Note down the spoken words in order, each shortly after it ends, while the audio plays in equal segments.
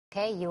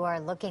Okay, you are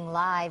looking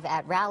live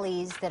at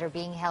rallies that are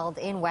being held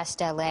in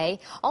West LA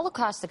all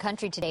across the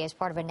country today as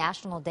part of a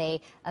national day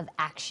of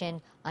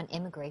action on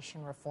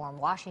immigration reform.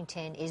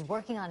 Washington is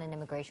working on an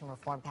immigration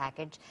reform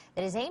package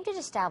that is aimed at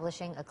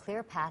establishing a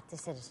clear path to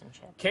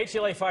citizenship.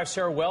 KTLA 5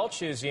 Sarah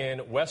Welch is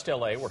in West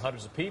LA where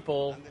hundreds of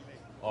people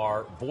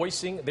are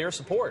voicing their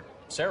support.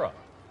 Sarah.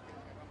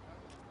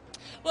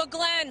 Well,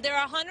 Glenn, there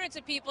are hundreds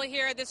of people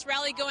here. This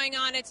rally going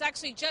on. It's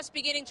actually just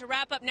beginning to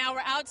wrap up now.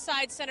 We're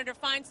outside Senator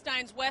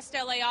Feinstein's West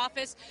LA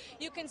office.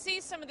 You can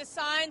see some of the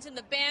signs and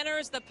the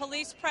banners, the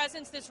police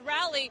presence. This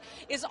rally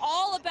is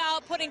all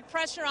about putting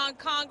pressure on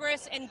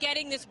Congress and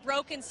getting this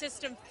broken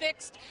system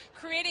fixed,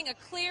 creating a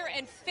clear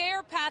and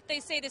fair path, they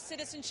say, to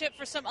citizenship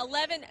for some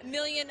 11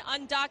 million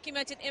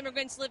undocumented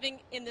immigrants living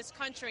in this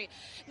country.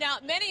 Now,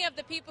 many of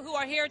the people who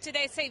are here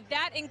today say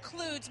that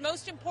includes,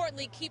 most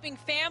importantly, keeping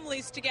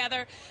families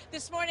together.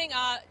 This morning,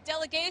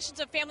 delegations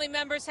of family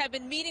members have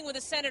been meeting with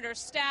the senator's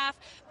staff.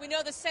 We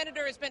know the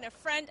senator has been a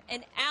friend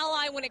and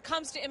ally when it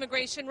comes to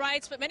immigration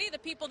rights, but many of the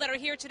people that are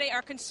here today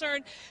are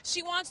concerned.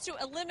 She wants to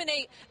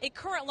eliminate a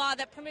current law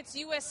that permits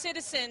U.S.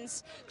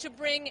 citizens to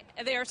bring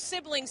their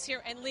siblings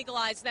here and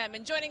legalize them.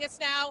 And joining us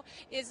now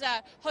is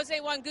Jose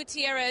Juan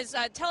Gutierrez.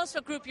 Tell us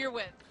what group you're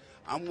with.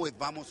 I'm with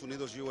Vamos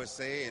Unidos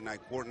USA, and I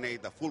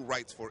coordinate the Full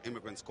Rights for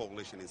Immigrants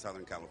Coalition in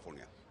Southern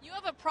California. You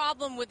have a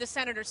problem with the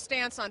senator's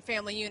stance on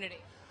family unity.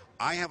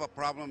 I have a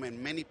problem, and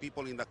many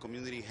people in the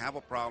community have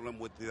a problem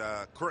with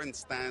the current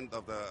stand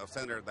of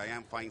Senator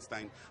Dianne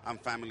Feinstein on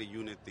family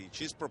unity.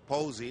 She's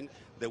proposing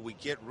that we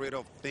get rid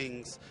of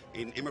things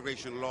in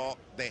immigration law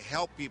that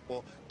help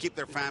people keep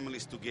their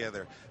families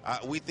together.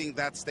 We think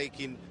that's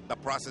taking the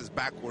process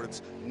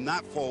backwards,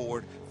 not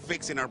forward,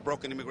 fixing our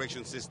broken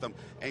immigration system.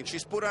 And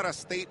she's put out a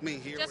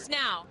statement here.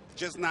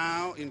 Just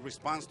now, in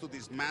response to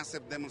this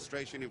massive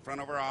demonstration in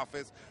front of her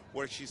office,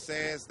 where she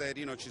says that,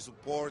 she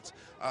supports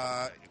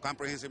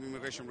comprehensive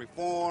immigration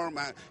reform,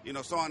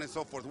 so on and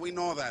so forth. We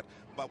know that.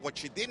 But what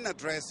she didn't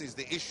address is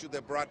the issue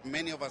that brought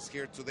many of us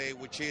here today,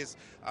 which is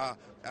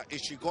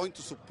she going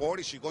to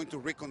support, is she going to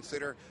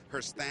reconsider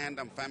her stand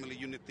on family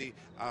unity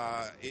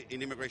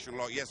in immigration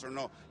law, yes or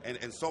no?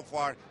 And so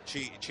far,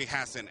 she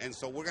hasn't. And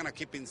so we're going to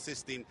keep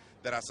insisting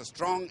that as a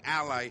strong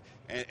ally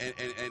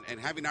and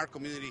having our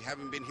community,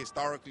 having been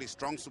historically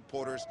strong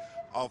supporters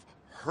of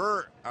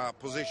her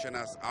position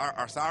as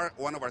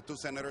one of our two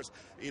senators,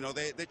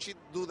 that she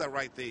do the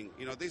right thing.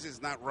 This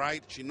is not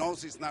right. She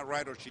knows it's not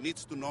right, or she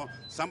needs to know.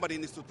 Somebody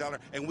needs to tell her,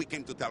 and we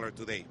came to tell her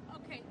today.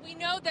 Okay, we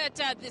know that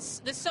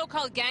this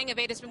so-called Gang of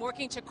Eight has been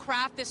working to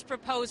craft this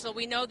proposal.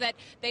 We know that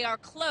they are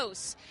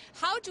close.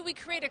 How do we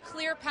create a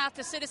clear path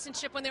to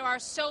citizenship when there are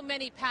so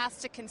many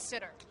paths to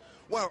consider?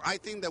 Well, I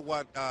think that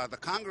what the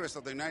Congress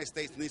of the United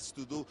States needs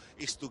to do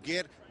is to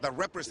get the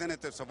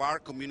representatives of our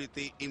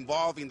community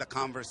involved in the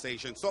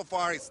conversation. So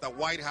far, it's the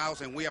White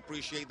House, and we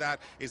appreciate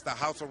that. It's the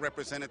House of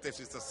Representatives,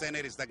 it's the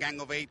Senate, it's the Gang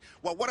of Eight.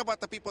 Well, what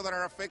about the people that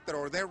are affected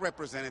or their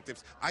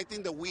representatives? I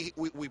think that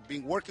we've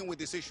been working with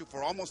this issue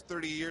for almost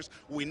 30 years.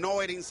 We know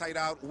it inside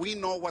out. We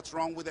know what's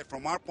wrong with it.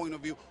 From our point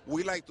of view,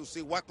 we like to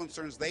see what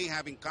concerns they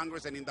have in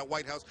Congress and in the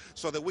White House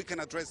so that we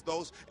can address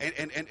those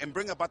and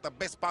bring about the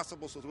best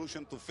possible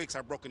solution to fix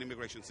our broken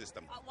immigration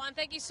system. Juan,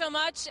 thank you so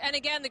much. And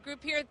again, the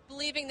group here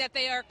believing that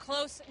they are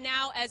close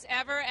now as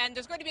ever. And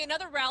there's going to be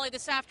another rally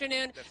this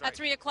afternoon at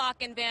 3 o'clock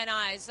in Van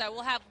Nuys.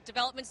 We'll have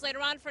developments later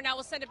on. For now,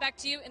 we'll send it back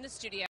to you in the studio.